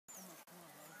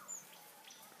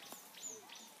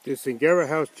The Sengera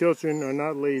House children are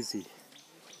not lazy.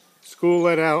 School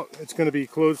let out. It's going to be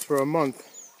closed for a month.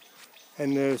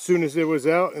 And as soon as it was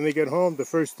out and they get home, the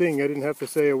first thing, I didn't have to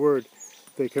say a word,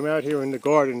 they come out here in the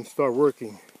garden and start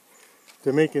working.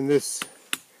 They're making this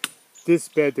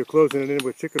bed, they're closing it in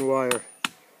with chicken wire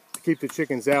to keep the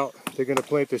chickens out. They're going to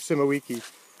plant their simawiki,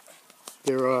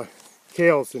 their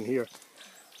kales in here.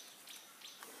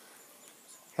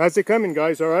 How's it coming,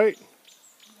 guys? All right?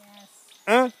 Yes.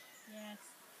 Huh? Yes.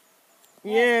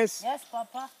 Yes. Yes,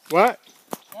 Papa. What?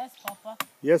 Yes, Papa.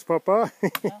 Yes, Papa?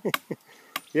 Yeah.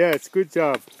 Yeah, it's a good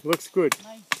job. Looks good.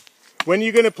 Nice. When are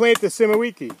you going to plant the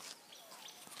simawiki?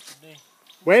 Today.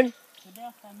 When? Today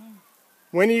afternoon.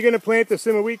 When are you going to plant the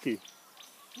simawiki?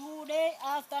 Today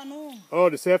afternoon. Oh,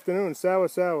 this afternoon. Sawa,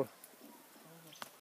 sawa.